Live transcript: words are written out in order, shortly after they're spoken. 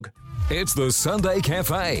It's the Sunday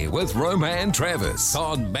Cafe with Roman Travis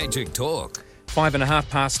on Magic Talk.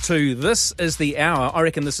 2:05. This is the hour. I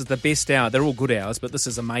reckon this is the best hour. They're all good hours, but this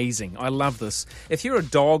is amazing. I love this. If you're a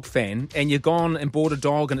dog fan and you've gone and bought a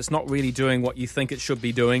dog and it's not really doing what you think it should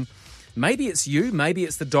be doing, maybe it's you, maybe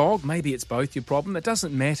it's the dog, maybe it's both your problem. It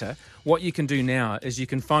doesn't matter. What you can do now is you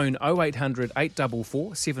can phone 0800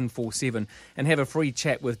 844 747 and have a free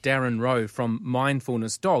chat with Darren Rowe from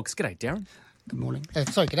Mindfulness Dogs. G'day, Darren. Good morning.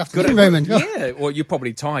 Good afternoon, Roman. Yeah, well, you're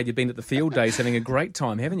probably tired. You've been at the field days having a great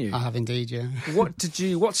time, haven't you? I have indeed, yeah.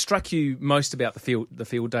 What struck you most about the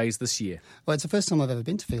field days this year? Well, it's the first time I've ever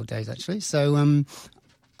been to field days, actually. So,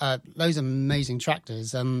 those amazing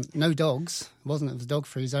tractors. No dogs. It wasn't a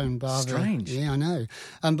dog-free zone. Bar. Strange. Yeah, I know.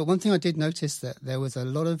 But one thing I did notice that there was a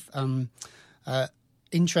lot of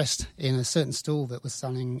interest in a certain stall that was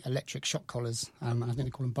selling electric shock collars. I think they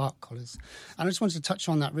call them bark collars. And I just wanted to touch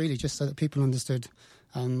on that really just so that people understood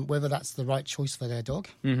whether that's the right choice for their dog,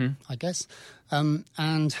 I guess.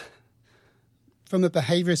 And from a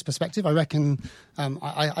behaviourist perspective, I reckon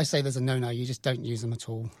I say there's a no-no. You just don't use them at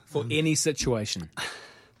all. For any situation?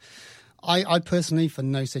 I personally, for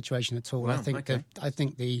no situation at all. Wow, I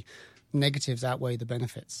think the negatives outweigh the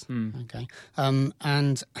benefits. Okay.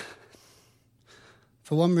 And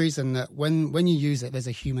for one reason, that when you use it, there's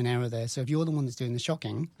a human error there. So if you're the one that's doing the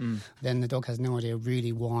shocking, then the dog has no idea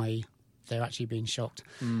really why they're actually being shocked.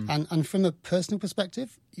 And from a personal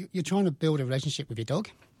perspective, you're trying to build a relationship with your dog.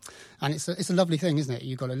 And it's a lovely thing, isn't it?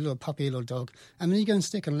 You've got a little puppy, a little dog, and then you go and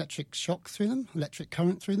stick an electric shock through them, electric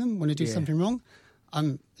current through them when they do something wrong.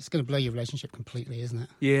 It's going to blow your relationship completely, isn't it?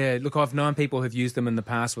 Yeah, look, I've known people who've used them in the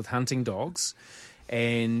past with hunting dogs,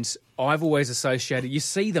 and I've always associated, you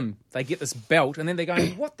see them, they get this belt, and then they're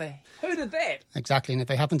going, who did that? Exactly, and if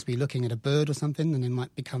they happen to be looking at a bird or something, then they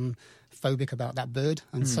might become phobic about that bird,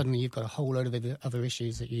 and suddenly you've got a whole load of other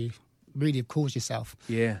issues that you really have caused yourself.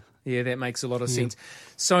 Yeah, that makes a lot of sense.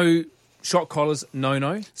 So, shock collars,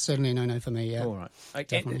 no-no? Certainly a no-no for me, yeah. All right.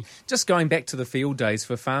 Okay. Definitely. Just going back to the field days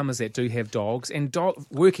for farmers that do have dogs, and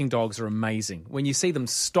working dogs are amazing. When you see them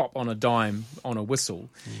stop on a dime on a whistle,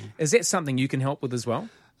 is that something you can help with as well?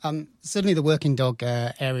 Certainly the working dog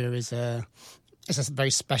area is it's a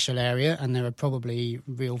very special area, and there are probably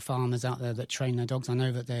real farmers out there that train their dogs. I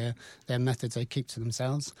know that their methods they keep to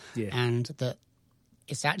themselves, and that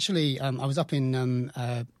it's actually I was up in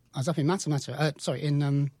Matamata,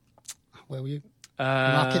 where were you?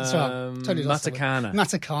 Totally Matakana.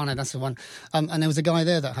 Matakana, that's the one. And there was a guy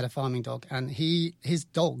there that had a farming dog, and his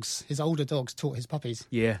older dogs taught his puppies.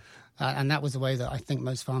 Yeah. And that was the way that I think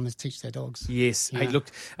most farmers teach their dogs. Yes. Yeah. Hey, look,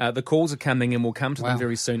 the calls are coming and we'll come to them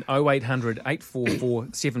very soon. 0800 844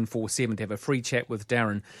 747 to have a free chat with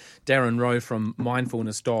Darren Rowe from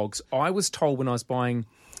Mindfulness Dogs. I was told when I was buying...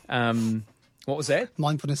 what was that?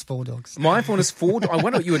 Mindfulness for Dogs. Mindfulness for Dogs. I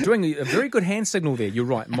wonder, you were doing a very good hand signal there. You're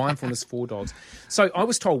right, Mindfulness for Dogs. So I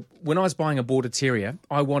was told when I was buying a Border Terrier,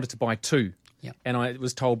 I wanted to buy two. Yep. And I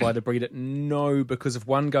was told by the breeder, no, because if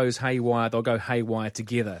one goes haywire, they'll go haywire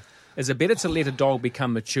together. Is it better to let a dog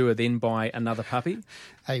become mature than buy another puppy?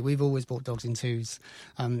 Hey, we've always bought dogs in twos.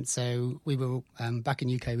 So we were, back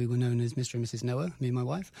in UK, we were known as Mr. and Mrs. Noah, me and my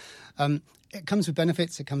wife. It comes with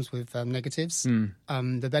benefits, it comes with negatives.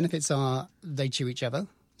 The benefits are they chew each other,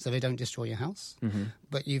 so they don't destroy your house.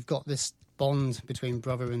 But you've got this bond between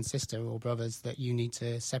brother and sister or brothers that you need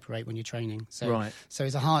to separate when you're training. So, so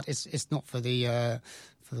it's not for the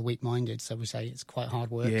weak-minded, so we say it's quite hard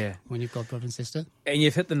work when you've got brother and sister. And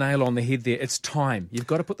you've hit the nail on the head there. It's time. You've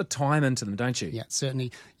got to put the time into them, don't you? Yeah,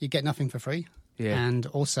 certainly. You get nothing for free. Yeah. And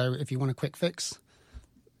also, if you want a quick fix...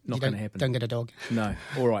 Not going to happen. Don't get a dog. No.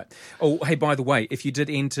 All right. Oh, hey, by the way, if you did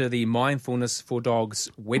enter the Mindfulness for Dogs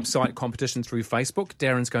website competition through Facebook,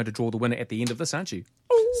 Darren's going to draw the winner at the end of this, aren't you?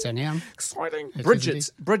 Certainly am. Exciting.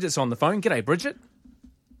 Bridget's on the phone. G'day, Bridget.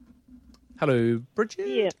 Hello, Bridget.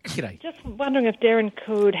 Yeah. G'day. Just wondering if Darren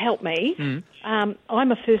could help me. I'm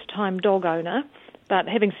a first-time dog but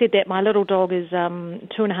having said that, my little dog is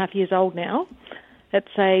 2.5 years old now.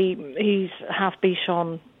 He's half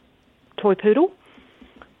Bichon toy poodle.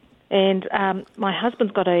 And my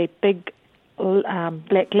husband's got a big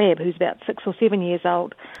black lab who's about 6 or 7 years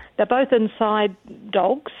old. They're both inside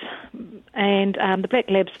dogs, and the black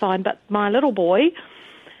lab's fine. But my little boy,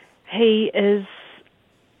 he is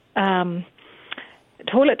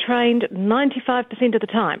toilet trained 95% of the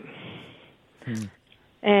time.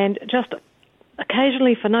 And just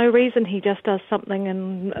occasionally, for no reason, he just does something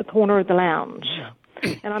in a corner of the lounge.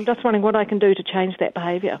 And I'm just wondering what I can do to change that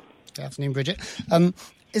behaviour. Good afternoon, Bridget.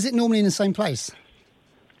 Is it normally in the same place?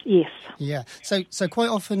 Yes. Yeah. So quite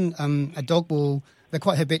often a dog they're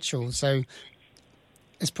quite habitual. So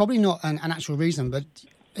It's probably not an actual reason, but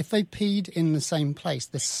if they peed in the same place,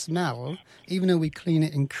 the smell, even though we clean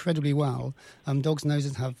it incredibly well, dogs'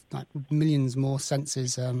 noses have like millions more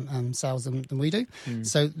senses, cells than we do.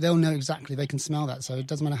 So they'll know exactly, they can smell that. So it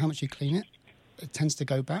doesn't matter how much you clean it, it tends to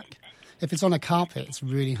go back. If it's on a carpet, it's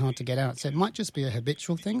really hard to get out. So it might just be a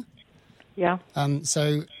habitual thing. Yeah.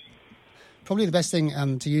 So probably the best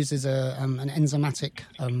thing to use is an enzymatic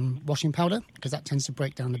washing powder, because that tends to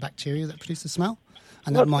break down the bacteria that produce the smell.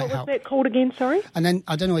 And that might help. What was that called again, sorry? And then,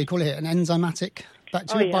 I don't know what you call it, an enzymatic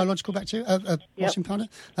bacteria, biological bacteria, washing powder.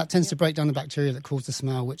 That tends to break down the bacteria that cause the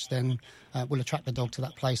smell, which then will attract the dog to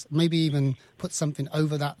that place. Maybe even put something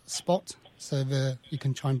over that spot so that you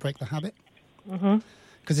can try and break the habit.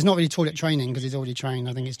 Because it's not really toilet training, because he's already trained.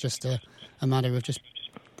 I think it's just a matter of just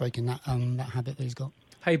breaking that habit that he's got.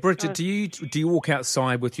 Hey, Bridget, do you walk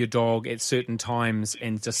outside with your dog at certain times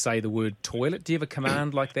and just say the word toilet? Do you have a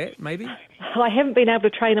command like that, maybe? I haven't been able to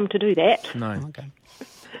train him to do that. No. Okay.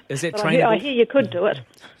 Is that But trainable? I hear you could do it.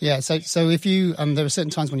 Yeah, so if you, there are certain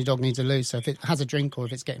times when your dog needs a loo, so if it has a drink or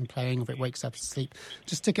if it's getting playing or if it wakes up to sleep,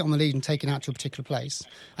 just stick it on the lead and take it out to a particular place.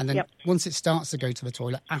 And then once it starts to go to the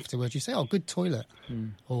toilet, afterwards you say, oh, good toilet,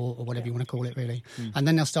 or whatever you want to call it, really. And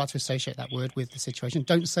then they'll start to associate that word with the situation.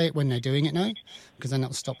 Don't say it when they're doing it now, because then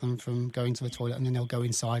that'll stop them from going to the toilet, and then they'll go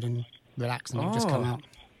inside and relax and they'll just come out.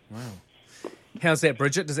 Wow. How's that,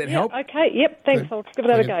 Bridget? Does that help? Okay, yep, thanks. I'll give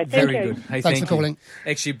it a go. Very Thank you. good. Hey, Thanks thank for calling.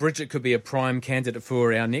 You. Actually, Bridget could be a prime candidate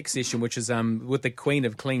for our next session, which is with the Queen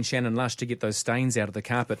of Clean, Shannon Lush, to get those stains out of the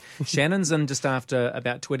carpet. Shannon's in just after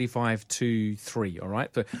about 25 to 3, all right?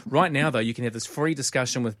 But right now, though, you can have this free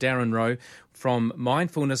discussion with Darren Rowe from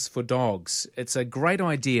Mindfulness for Dogs. It's a great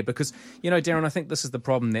idea because, Darren, I think this is the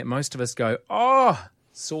problem that most of us go,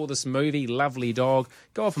 saw this movie, lovely dog,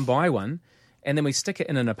 go off and buy one. And then we stick it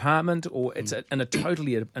in an apartment, or it's in a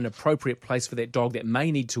totally inappropriate place for that dog that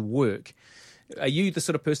may need to work. Are you the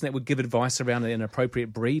sort of person that would give advice around an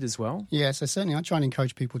appropriate breed as well? Yeah, so certainly I try and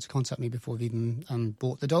encourage people to contact me before they've even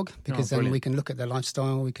bought the dog, because then we can look at their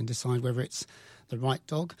lifestyle, we can decide whether it's the right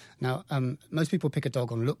dog. Now, most people pick a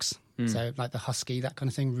dog on looks, so like the husky, that kind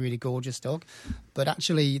of thing, really gorgeous dog. But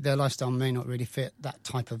actually their lifestyle may not really fit that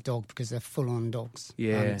type of dog because they're full-on dogs.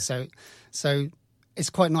 Yeah. So it's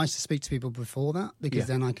quite nice to speak to people before that, because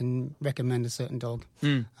then I can recommend a certain dog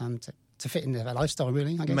to fit in their lifestyle,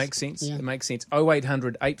 really, I guess. Makes sense. Yeah. It makes sense.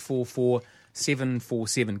 0800 844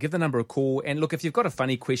 747. Give the number a call. And look, if you've got a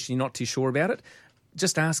funny question, you're not too sure about it,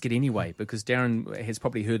 just ask it anyway, because Darren has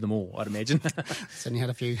probably heard them all, I'd imagine. Certainly had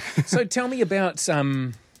a few. So tell me about...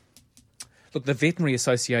 Look, the Veterinary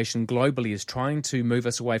Association globally is trying to move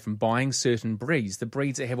us away from buying certain breeds, the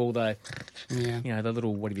breeds that have all the, the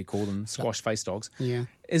little, what do you call them, squash-faced dogs. Yeah.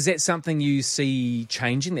 Is that something you see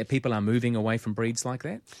changing, that people are moving away from breeds like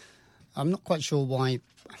that? I'm not quite sure why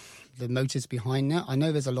the motives behind that. I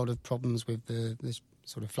know there's a lot of problems with the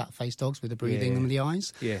sort of flat-faced dogs with the breathing and with the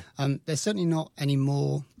eyes. Yeah. They're certainly not any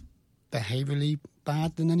more behaviourally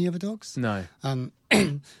bad than any other dogs. No. I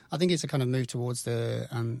think it's a kind of move towards the...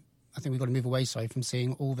 I think we've got to move away, from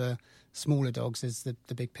seeing all the smaller dogs as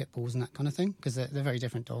the big pit bulls and that kind of thing, because they're very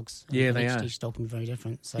different dogs. Yeah, they are. Each dog can be very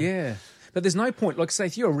different. So. Yeah. But there's no point, like say,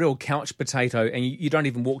 if you're a real couch potato and you don't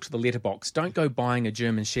even walk to the letterbox, don't go buying a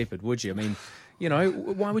German Shepherd, would you? I mean,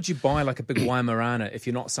 why would you buy like a big Weimaraner if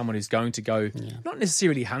you're not someone who's going to go, not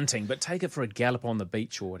necessarily hunting, but take it for a gallop on the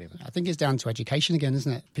beach or whatever? I think it's down to education again,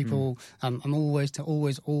 isn't it? People, I'm always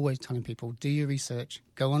telling people, do your research,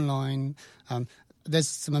 go online. There's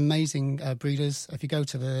some amazing breeders. If you go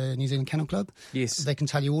to the New Zealand Kennel Club, yes, they can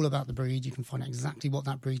tell you all about the breed. You can find out exactly what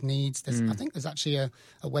that breed needs. I think there's actually a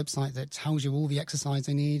website that tells you all the exercise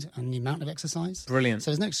they need and the amount of exercise. Brilliant.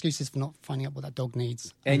 So there's no excuses for not finding out what that dog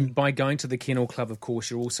needs. And by going to the Kennel Club, of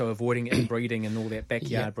course, you're also avoiding inbreeding and all that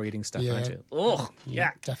backyard breeding stuff, aren't you? Oh,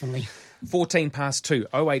 yeah. Definitely. 14 past 2,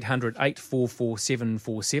 0800 844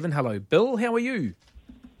 747. Hello, Bill. How are you?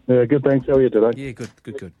 Yeah, good, thanks. How are you today? Yeah, good.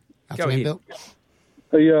 Afternoon, Go ahead. Bill.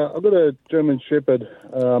 Hey, I've got a German Shepherd.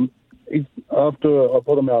 After I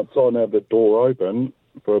put him outside and have the door open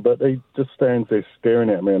for a bit, he just stands there staring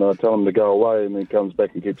at me, and I tell him to go away, and he comes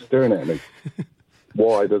back and keeps staring at me.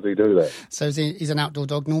 Why does he do that? So he's an outdoor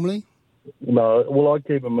dog normally? No, well, I like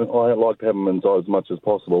to have him inside as much as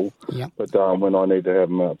possible. Yeah. But when I need to have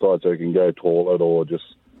him outside so he can go toilet or just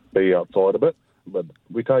be outside a bit. But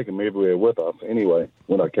we take him everywhere with us anyway,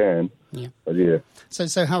 when I can. Yeah. But yeah.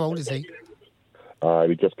 So how old is he?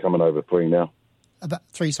 He's just coming over 3 now. About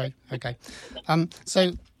 3, sorry. Okay.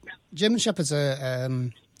 So German Shepherds are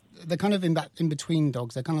they're kind of in between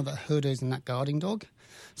dogs. They're kind of that herders and that guarding dog.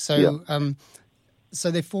 So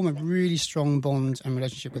so they form a really strong bond and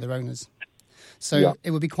relationship with their owners. So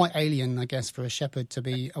it would be quite alien, I guess, for a shepherd to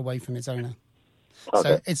be away from its owner.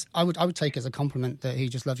 Okay. So I would take it as a compliment that he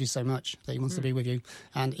just loves you so much that he wants to be with you,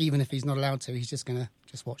 and even if he's not allowed to, he's just going to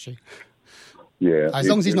just watch you. Yeah. As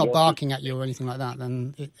long as he's not barking at you or anything like that,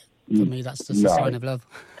 then for me that's just a sign of love.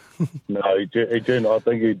 No, I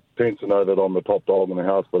think he tends to know that I'm the top dog in the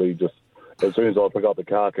house, but he just, as soon as I pick up the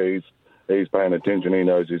car keys, he's paying attention. He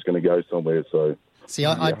knows he's going to go somewhere. So see,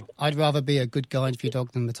 I'd rather be a good guide for your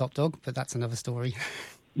dog than the top dog, but that's another story.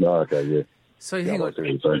 No, okay, yeah. So hang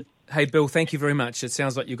on. Hey, Bill, thank you very much. It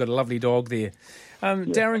sounds like you've got a lovely dog there.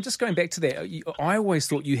 Darren, just going back to that, I always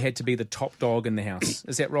thought you had to be the top dog in the house.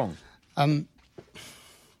 Is that wrong?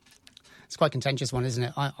 It's quite a contentious one, isn't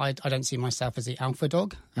it? I don't see myself as the alpha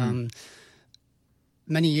dog.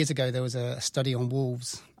 Many years ago, there was a study on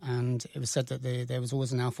wolves, and it was said that there was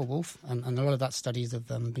always an alpha wolf, and a lot of that studies have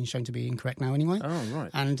been shown to be incorrect now anyway. Oh, right.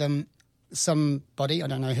 And somebody, I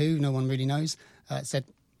don't know who, no one really knows, said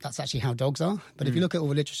that's actually how dogs are. But if you look at all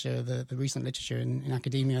the literature, the recent literature in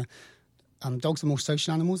academia, dogs are more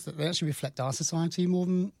social animals. That they actually reflect our society more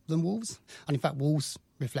than wolves. And in fact, wolves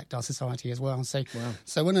reflect our society as well. So,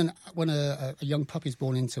 so when a young puppy is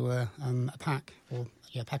born into a pack or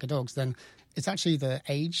a pack of dogs, then it's actually the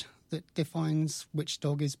age that defines which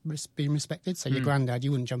dog is being respected. So your granddad, you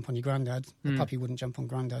wouldn't jump on your granddad. The puppy wouldn't jump on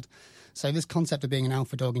granddad. So this concept of being an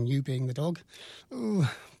alpha dog and you being the dog,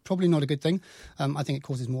 probably not a good thing. I think it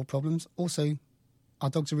causes more problems. Also, our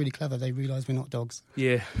dogs are really clever. They realise we're not dogs.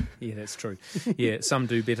 Yeah, that's true. Yeah, some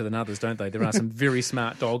do better than others, don't they? There are some very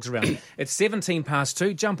smart dogs around. It's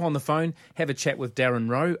 2:17. Jump on the phone, have a chat with Darren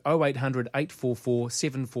Rowe, 0800 844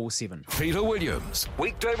 747. Peter Williams,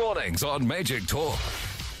 weekday mornings on Magic Talk.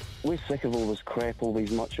 We're sick of all this crap, all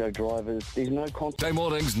these macho drivers. There's no content. Day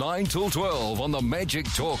mornings 9 till 12 on the Magic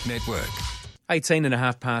Talk Network.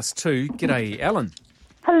 2:18. G'day, Alan.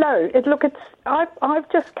 Hello.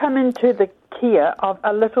 I've just come into the care of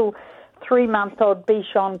a little 3-month-old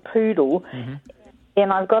Bichon poodle,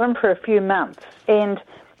 and I've got him for a few months. And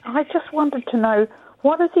I just wanted to know,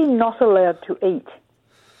 what is he not allowed to eat?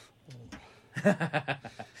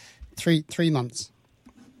 3 months.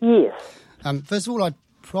 Yes. First of all, I'd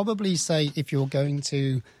probably say if you're going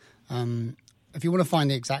to, if you want to find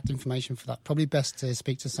the exact information for that, probably best to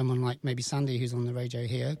speak to someone like maybe Sandy, who's on the radio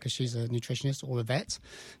here, because she's a nutritionist, or a vet,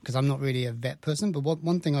 because I'm not really a vet person. But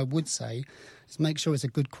one thing I would say is make sure it's a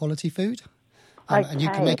good quality food, and you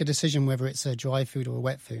can make a decision whether it's a dry food or a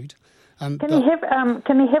wet food. Can he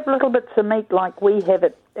have little bits of meat like we have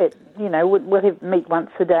it? We'll have meat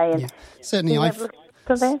once a day. And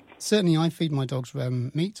certainly, I feed my dogs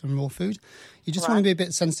meat and raw food. You just want to be a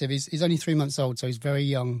bit sensitive. He's only 3 months old, so he's very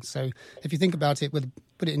young. So if you think about it,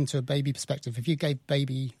 put it into a baby perspective. If you gave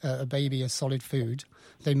a baby a solid food,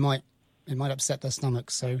 it might upset their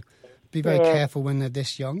stomachs. So be very careful when they're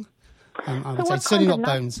this young. I would say certainly not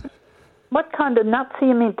bones. What kind of nuts are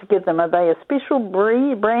you meant to give them? Are they a special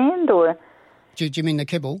brand or? Do you mean the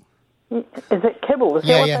kibble? Is it kibble? Is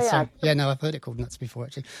that what they are? Yeah, no, I've heard it called nuts before,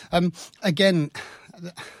 actually. Again,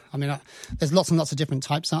 I mean, there's lots and lots of different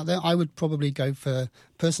types out there. I would probably go for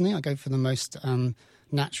the most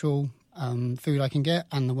natural food I can get,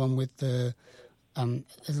 and the one with the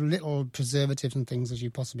as little preservatives and things as you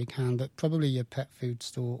possibly can, but probably your pet food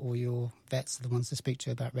store or your vets are the ones to speak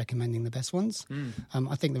to about recommending the best ones.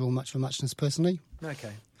 I think they're all much for muchness, personally.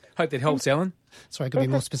 Okay. Hope that helps, Alan. Sorry, I could be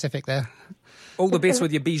more specific there. All the best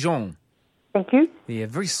with your Bichon. Thank you. Yeah,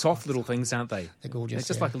 very soft little things, aren't they? They're gorgeous. It's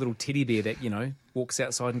just like a little teddy bear that, walks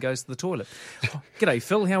outside and goes to the toilet. G'day,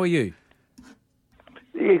 Phil. How are you?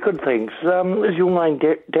 Yeah, good, thanks. Is your name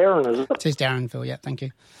Darren, is it? It is Darren, Phil, yeah, thank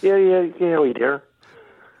you. Yeah, how are you, Darren?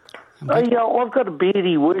 I've got a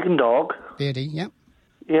beardy working dog. Beardy, yeah.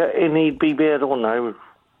 Yeah, and he'd be about, around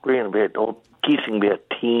about, I'm guessing about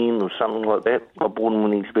 10 or something like that. I bought him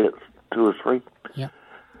when he's about 2 or 3. Yeah.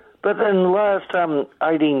 But in the last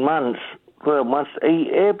 18 months,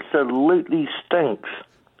 he absolutely stinks.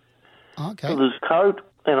 Okay. With his coat,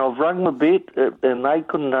 and I've rung the vet, and they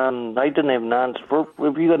couldn't. They didn't have an answer for it.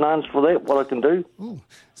 Have you got an answer for that? What I can do? Ooh.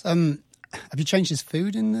 Have you changed his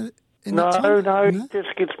food in that time? No, he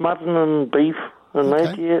just gets mutton and beef and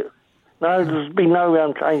that. Yeah. No, there's been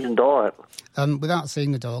no change in diet. Without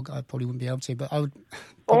seeing the dog, I probably wouldn't be able to, but I would.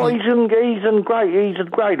 He's in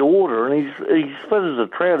great order, and he's fit as a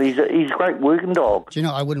trout. He's a great working dog. Do you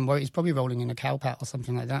know? I wouldn't worry. He's probably rolling in a cow pat or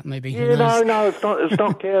something like that. Maybe. Yeah, no, it's not. It's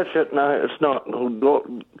not cow shit. No, it's not.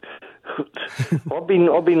 I've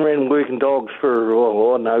been around working dogs for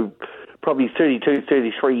probably 32,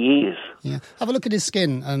 33 years. Yeah, have a look at his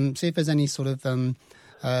skin. See if there's any sort of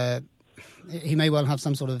he may well have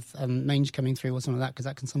some sort of mange coming through or something like that, because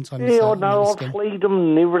that can sometimes... Yeah, I know, the I've skin. fleed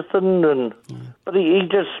him and everything, but he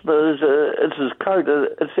just, it's his coat,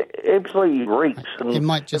 it's absolutely reeks. And It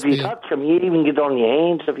might just if you be- touch him, you even get on your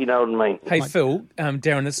hands, if you know what I mean. Hey, Phil,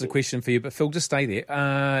 Darren, this is a question for you, but Phil, just stay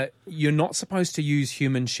there. You're not supposed to use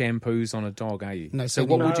human shampoos on a dog, are you? No, So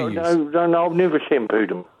certainly what would you No, use? no, I've never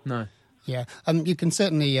shampooed him. No. Yeah, you can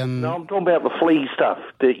certainly... No, I'm talking about the flea stuff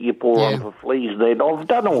that you pour Yeah. on for fleas. I've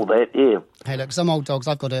done all that, yeah. Hey, look, some old dogs.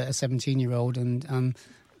 I've got a 17-year-old, and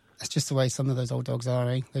that's just the way some of those old dogs are.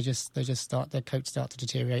 Eh? They just start, their coats start to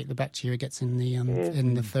deteriorate. The bacteria gets in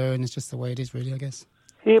the fur, and it's just the way it is, really, I guess.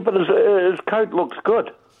 Yeah, but his coat looks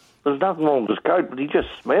good. There's nothing wrong with his coat, but he just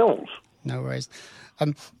smells. No worries.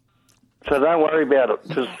 So don't worry about it.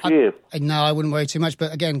 Just, No, I wouldn't worry too much.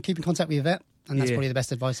 But again, keep in contact with your vet, and that's Yeah. probably the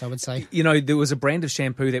best advice I would say. You know, there was a brand of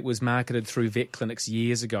shampoo that was marketed through vet clinics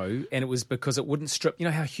years ago, and it was because it wouldn't strip... You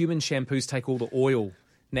know how human shampoos take all the oil,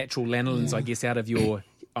 natural lanolins, I guess, out of your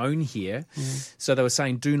own hair? So they were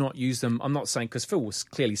saying, do not use them. I'm not saying... Because Phil was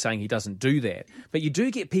clearly saying he doesn't do that. But you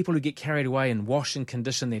do get people who get carried away and wash and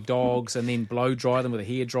condition their dogs and then blow dry them with a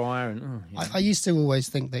hairdryer. And I used to always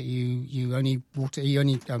think that you only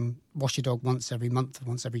wash your dog once every month,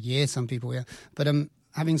 once every year. Some people, yeah. But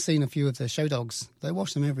having seen a few of the show dogs, they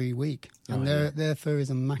wash them every week, and their fur is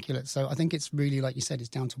immaculate. So I think it's really, like you said, it's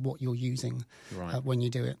down to what you're using when you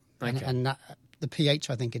do it, and that, the pH,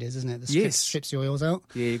 I think it is, isn't it? The strips your oils out.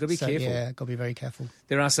 Yeah, you've got to be careful. Yeah, got to be very careful.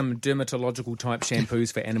 There are some dermatological type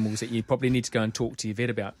shampoos for animals that you probably need to go and talk to your vet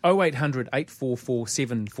about. 0800 844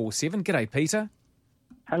 747. G'day, Peter.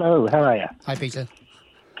 Hello, how are you? Hi, Peter.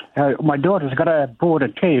 My daughter's got a border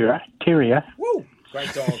terrier. Woo!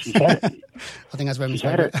 Great dog. I think that's Roman's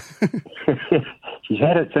favourite. She's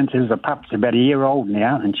had it since she was a pup. She's about a year old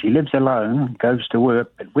now, and she lives alone, goes to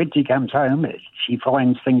work. But when she comes home, she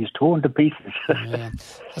finds things torn to pieces. Yeah,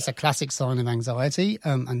 that's a classic sign of anxiety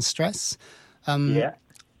and stress. Yeah.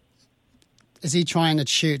 Is he trying to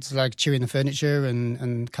chewing the furniture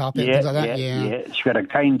and carpet and things like that? Yeah. She's got a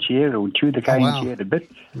cane chair. He'll chew the cane chair a bit.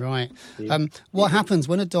 Right. What happens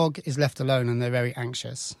when a dog is left alone and they're very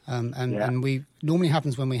anxious? And we normally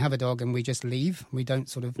happens when we have a dog and we just leave. We don't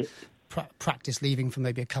sort of practice leaving for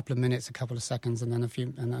maybe a couple of minutes, a couple of seconds, and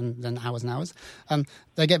then hours and hours.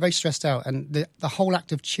 They get very stressed out, and the whole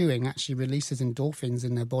act of chewing actually releases endorphins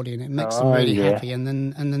in their body, and it makes them really happy. And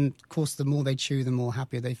then, of course, the more they chew, the more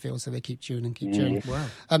happier they feel. So they keep chewing and keep chewing.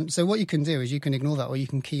 Wow. So what you can do is you can ignore that, or you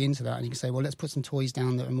can key into that, and you can say, well, let's put some toys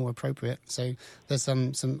down that are more appropriate. So there's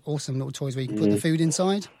some awesome little toys where you can put the food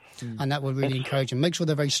inside. And that will really encourage them. Make sure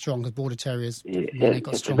they're very strong, because border terriers, they've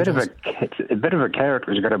got strong jaws. It's a bit of a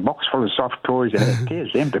character. He's got a box full of soft toys and it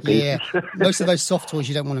tears them to pieces. Yeah, most of those soft toys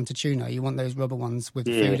you don't want them to chew now. You want those rubber ones with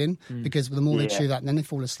the food in, because the more they chew that, then they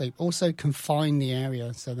fall asleep. Also, confine the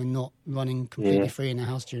area so they're not running completely free in the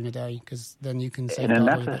house during the day, because then you can save. And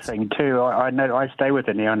another thing too, I know I stay with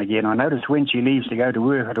her now and again. I notice when she leaves to go to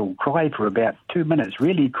work, it'll cry for about 2 minutes.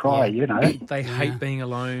 Really cry, you know. They hate being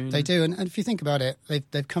alone. They do, and if you think about it,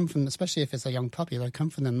 they've come from, especially if it's a young puppy, they come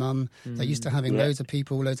from their mum. They're used to having loads of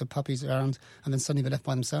people, loads of puppies around, and then suddenly they're left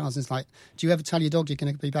by themselves. And it's like, do you ever tell your dog you're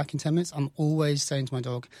going to be back in 10 minutes? I'm always saying to my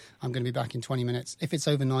dog, I'm going to be back in 20 minutes. If it's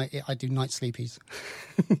overnight, I do night sleepies.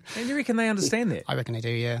 And you reckon they understand that? I reckon they do,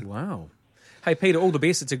 yeah. Wow. Hey, Peter, all the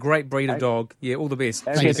best. It's a great breed of dog. Yeah, all the best.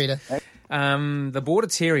 Thank you, Peter. The Border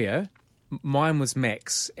Terrier, mine was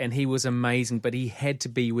Max, and he was amazing, but he had to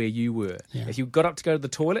be where you were. Yeah. If you got up to go to the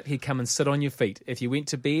toilet, he'd come and sit on your feet. If you went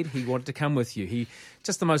to bed, he wanted to come with you. He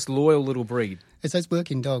just the most loyal little breed. It's those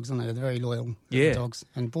working dogs, aren't they? They're very loyal dogs.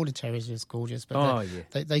 And Border Terriers are just gorgeous. But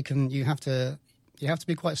they can. You have to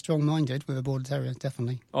be quite strong-minded with a Border Terrier,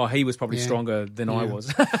 definitely. Oh, he was probably stronger than I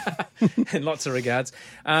was in lots of regards.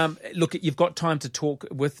 Look, you've got time to talk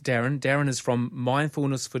with Darren. Darren is from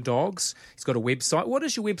Mindfulness for Dogs. He's got a website. What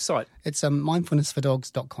is your website? It's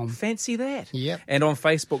mindfulnessfordogs.com. Fancy that. Yep. And on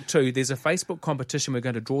Facebook too. There's a Facebook competition. We're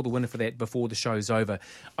going to draw the winner for that before the show's over.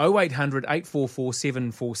 0800 844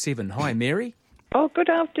 747. Hi, Mary. Oh, good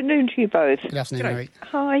afternoon to you both. Good afternoon, Mary.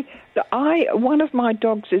 Hi. One of my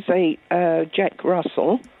dogs is a Jack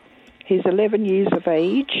Russell. He's 11 years of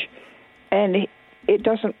age, and it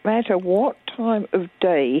doesn't matter what time of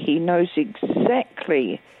day, he knows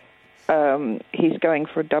exactly he's going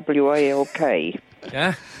for a WALK.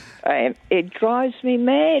 Yeah. And it drives me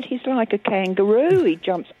mad. He's like a kangaroo. He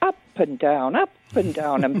jumps up and down,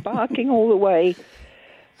 and barking all the way.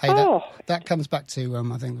 Hey, that comes back to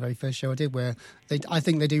I think the very first show I did, where I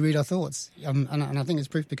think they do read our thoughts, and I think it's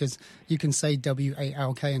proof because you can say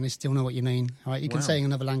WALK and they still know what you mean. Right? You can say it in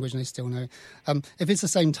another language and they still know. If it's the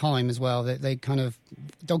same time as well, they kind of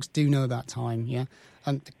dogs do know about time. Yeah,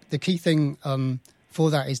 the key thing for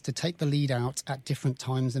that is to take the lead out at different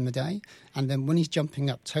times in the day, and then when he's jumping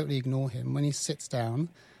up, totally ignore him. When he sits down.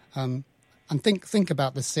 And think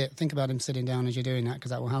about the sit. Think about him sitting down as you're doing that,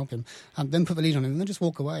 because that will help him. Then put the lead on him, and then just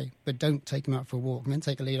walk away. But don't take him out for a walk. And then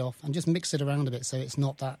take the lead off, and just mix it around a bit, so it's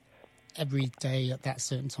not that every day at that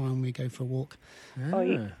certain time we go for a walk.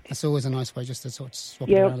 It's always a nice way just to sort of swap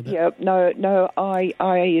it around a bit. Yeah, no. I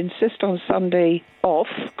insist on Sunday off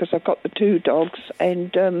because I've got the 2 dogs,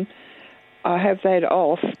 and I have that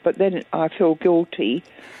off. But then I feel guilty,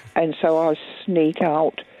 and so I sneak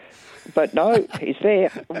out. But no, he's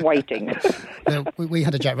there waiting. We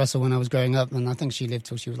had a Jack Russell when I was growing up, and I think she lived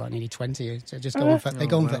till she was like nearly 20. So just go on they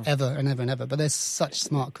go on forever and ever and ever. But they're such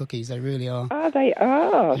smart cookies, they really are. They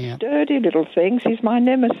are. Yeah. Dirty little things. He's my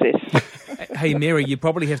nemesis. Hey, Mary, you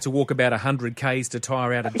probably have to walk about 100 k's to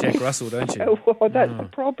tire out a Jack Russell, don't you? Well, that's the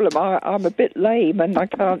problem. I'm a bit lame and I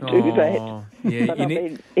can't do that. Yeah, but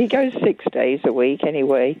he goes 6 days a week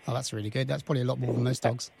anyway. Oh, that's really good. That's probably a lot more than most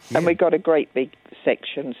dogs. And we've got a great big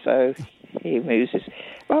section, so he moves us.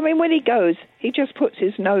 Well, I mean, when he goes, he just puts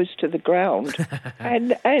his nose to the ground,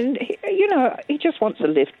 and he, he just wants to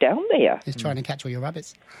live down there. He's trying to catch all your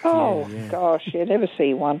rabbits. Oh, gosh, you never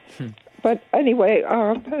see one. But anyway,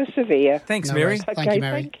 I'll persevere. Thanks, Mary. Okay, thank you,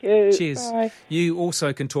 Mary. Thank you. Cheers. Bye. You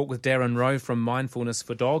also can talk with Darren Rowe from Mindfulness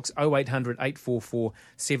for Dogs, 0800 844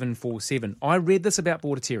 747. I read this about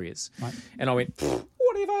Border Terriers, and I went,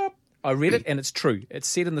 whatever. I read it, and it's true. It's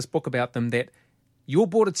said in this book about them that your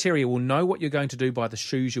Border Terrier will know what you're going to do by the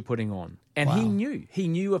shoes you're putting on. And he knew. He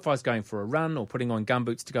knew if I was going for a run or putting on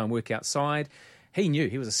gumboots to go and work outside. He knew.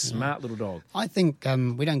 He was a smart little dog. I think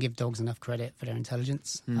we don't give dogs enough credit for their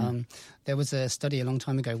intelligence. There was a study a long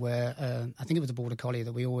time ago where I think it was a Border Collie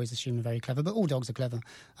that we always assume are very clever, but all dogs are clever,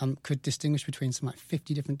 could distinguish between some like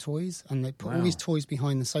 50 different toys. And they put all these toys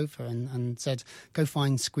behind the sofa and said, go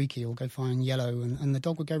find Squeaky or go find Yellow. And the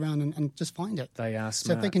dog would go around and just find it. They are smart.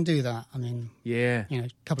 So if they can do that, I mean, a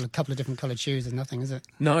couple of different coloured shoes is nothing, is it?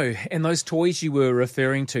 No. And those toys you were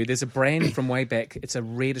referring to, there's a brand from way back. It's a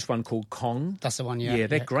reddish one called Kong. That's the one, yeah. Yeah,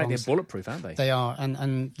 they're great. Kongs. They're bulletproof, aren't they? They are.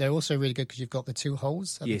 And they're also really good because you've got the 2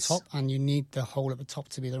 holes at the top, and you need the hole at the top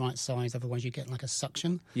to be the right size. Otherwise, you get like a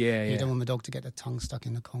suction. You don't want the dog to get the tongue stuck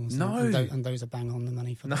in the Kongs. No. And those are bang on the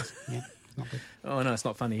money for that. Yeah. Not good. Oh, no, it's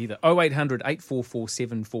not funny either. 0800 844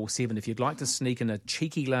 747. If you'd like to sneak in a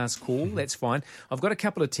cheeky last call, that's fine. I've got a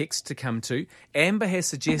couple of texts to come to. Amber has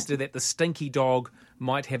suggested that the stinky dog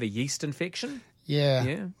might have a yeast infection.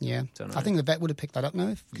 Yeah. I think the vet would have picked that up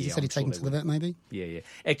now, because he said he'd taken to the vet, maybe. Yeah.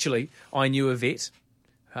 Actually, I knew a vet.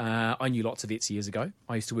 I knew lots of vets years ago.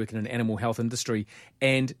 I used to work in an animal health industry,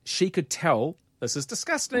 and she could tell, this is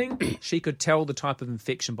disgusting, she could tell the type of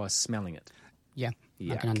infection by smelling it. Yeah.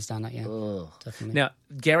 I can understand that, definitely. Now,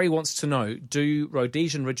 Gary wants to know, do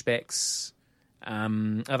Rhodesian Ridgebacks,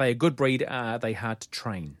 are they a good breed? Are they hard to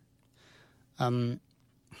train? I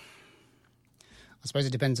suppose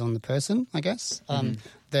it depends on the person, I guess.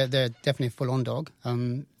 They're definitely a full-on dog.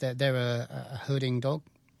 They're a herding dog,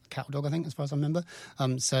 a cattle dog, I think, as far as I remember.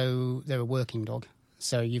 So they're a working dog.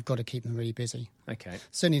 So you've got to keep them really busy. Okay.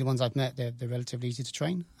 Certainly the ones I've met, they're relatively easy to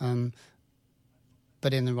train.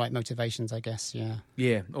 But in the right motivations, I guess, yeah.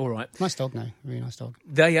 Yeah, all right. Nice dog, no. Really nice dog.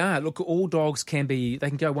 They are. Look, all dogs they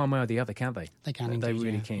can go one way or the other, can't they? They can indeed, They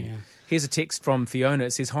really can. Yeah. Here's a text from Fiona.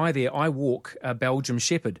 It says, hi there, I walk a Belgian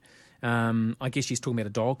Shepherd. I guess she's talking about a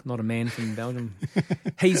dog, not a man from Belgium.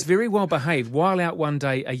 He's very well behaved. While out one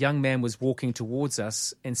day, a young man was walking towards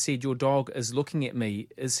us and said, your dog is looking at me.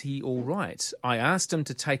 Is he all right? I asked him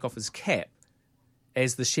to take off his cap,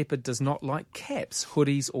 as the shepherd does not like caps,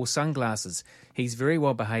 hoodies or sunglasses. He's very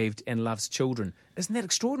well behaved and loves children. Isn't that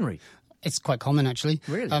extraordinary? It's quite common, actually.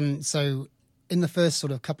 Really? So in the first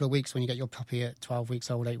sort of couple of weeks when you get your puppy at 12 weeks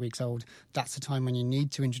old, 8 weeks old, that's the time when you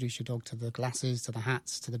need to introduce your dog to the glasses, to the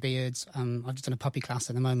hats, to the beards. I've just done a puppy class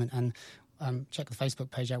at the moment, and check the Facebook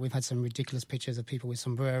page out. We've had some ridiculous pictures of people with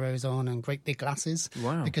sombreros on and great big glasses.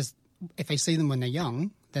 Wow. Because if they see them when they're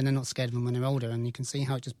young, then they're not scared of them when they're older, and you can see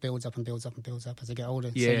how it just builds up and builds up and builds up as they get older.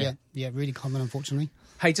 Yeah. So, really common, unfortunately.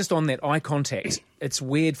 Hey, just on that eye contact, it's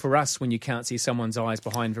weird for us when you can't see someone's eyes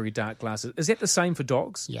behind very dark glasses. Is that the same for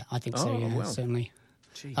dogs? Yeah, I think so, yeah, well. certainly.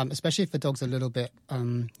 especially if the dog's a little bit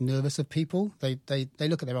nervous of people. They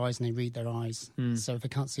look at their eyes and they read their eyes. So if they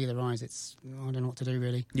can't see their eyes, it's I don't know what to do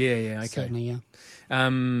really. Yeah, okay. Certainly,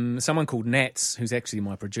 yeah. Someone called Nats, who's actually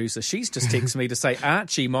my producer, she's just texted me to say,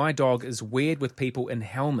 Archie, my dog is weird with people in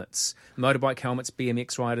helmets, motorbike helmets,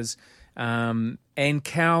 BMX riders, and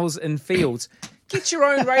cows in fields. Get your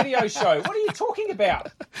own radio show. What are you talking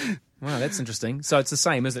about? Wow, that's interesting. So it's the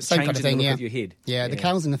same, isn't it? Same kind of thing, the look yeah. of your head. Yeah, the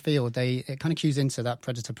cows in the field, it kind of cues into that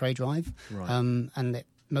predator-prey drive. Right. And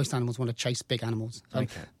most animals want to chase big animals.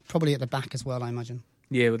 Probably at the back as well, I imagine.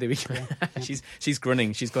 Yeah, well, there we go. Yeah. She's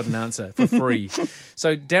grinning. She's got an answer for free.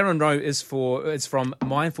 So Darren Rowe is from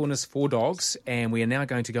Mindfulness for Dogs, and we are now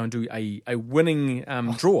going to go and do a winning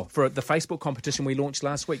draw for the Facebook competition we launched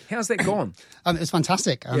last week. How's that gone? It was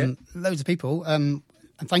fantastic. Loads of people.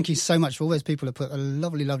 And thank you so much for all those people who put a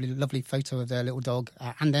lovely, lovely, lovely photo of their little dog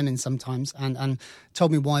and them in sometimes and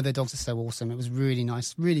told me why their dogs are so awesome. It was really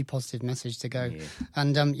nice, really positive message to go. Yeah.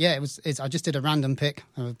 And I just did a random pick,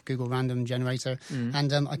 a Google random generator,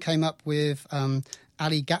 and I came up with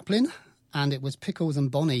Ali Gaplin, and it was Pickles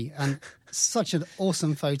and Bonnie, and such an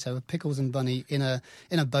awesome photo of Pickles and Bonnie in a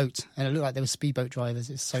boat, and it looked like they were speedboat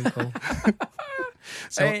drivers. It's so cool.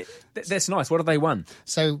 So that's nice. What have they won?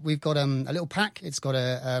 So we've got a little pack. It's got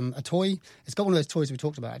a toy. It's got one of those toys we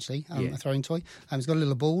talked about, actually, a throwing toy. It's got a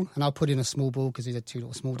little ball, and I'll put in a small ball because these are two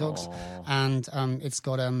little small dogs. Aww. And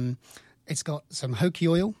it's got some hokey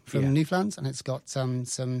oil from Newfoundlands, and it's got some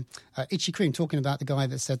itchy cream. Talking about the guy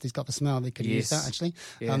that said he's got the smell, they could use that, actually.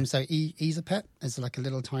 Yeah. So Ease a Pet is like a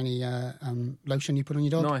little tiny lotion you put on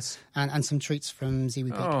your dog. Nice. And some treats from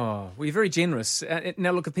Ziwi Pig. Oh, well, you're very generous.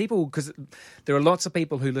 Now, look, at people, because there are lots of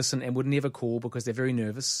people who listen and would never call because they're very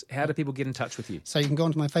nervous. How do people get in touch with you? So you can go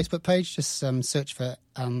onto my Facebook page, just search for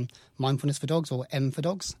Mindfulness for Dogs or M for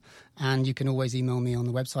Dogs, and you can always email me on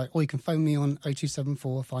the website, or you can phone me on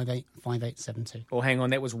 0274 585872. Oh, hang on,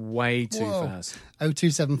 that was way too fast.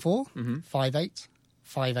 0274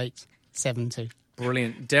 585872.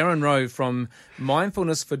 Brilliant. Darren Rowe from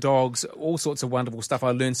Mindfulness for Dogs, all sorts of wonderful stuff. I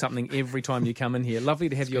learn something every time you come in here. Lovely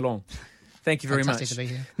to have you along. Thank you very much. To be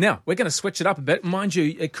here. Now, we're going to switch it up a bit. Mind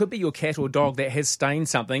you, it could be your cat or dog that has stained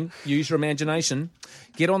something. Use your imagination.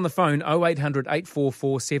 Get on the phone, 0800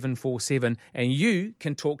 844 747, and you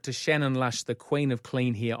can talk to Shannon Lush, the Queen of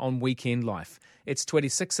Clean, here on Weekend Life. It's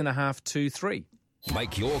 26.523.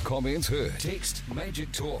 Make your comments heard. Text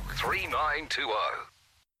Magic Talk 3920.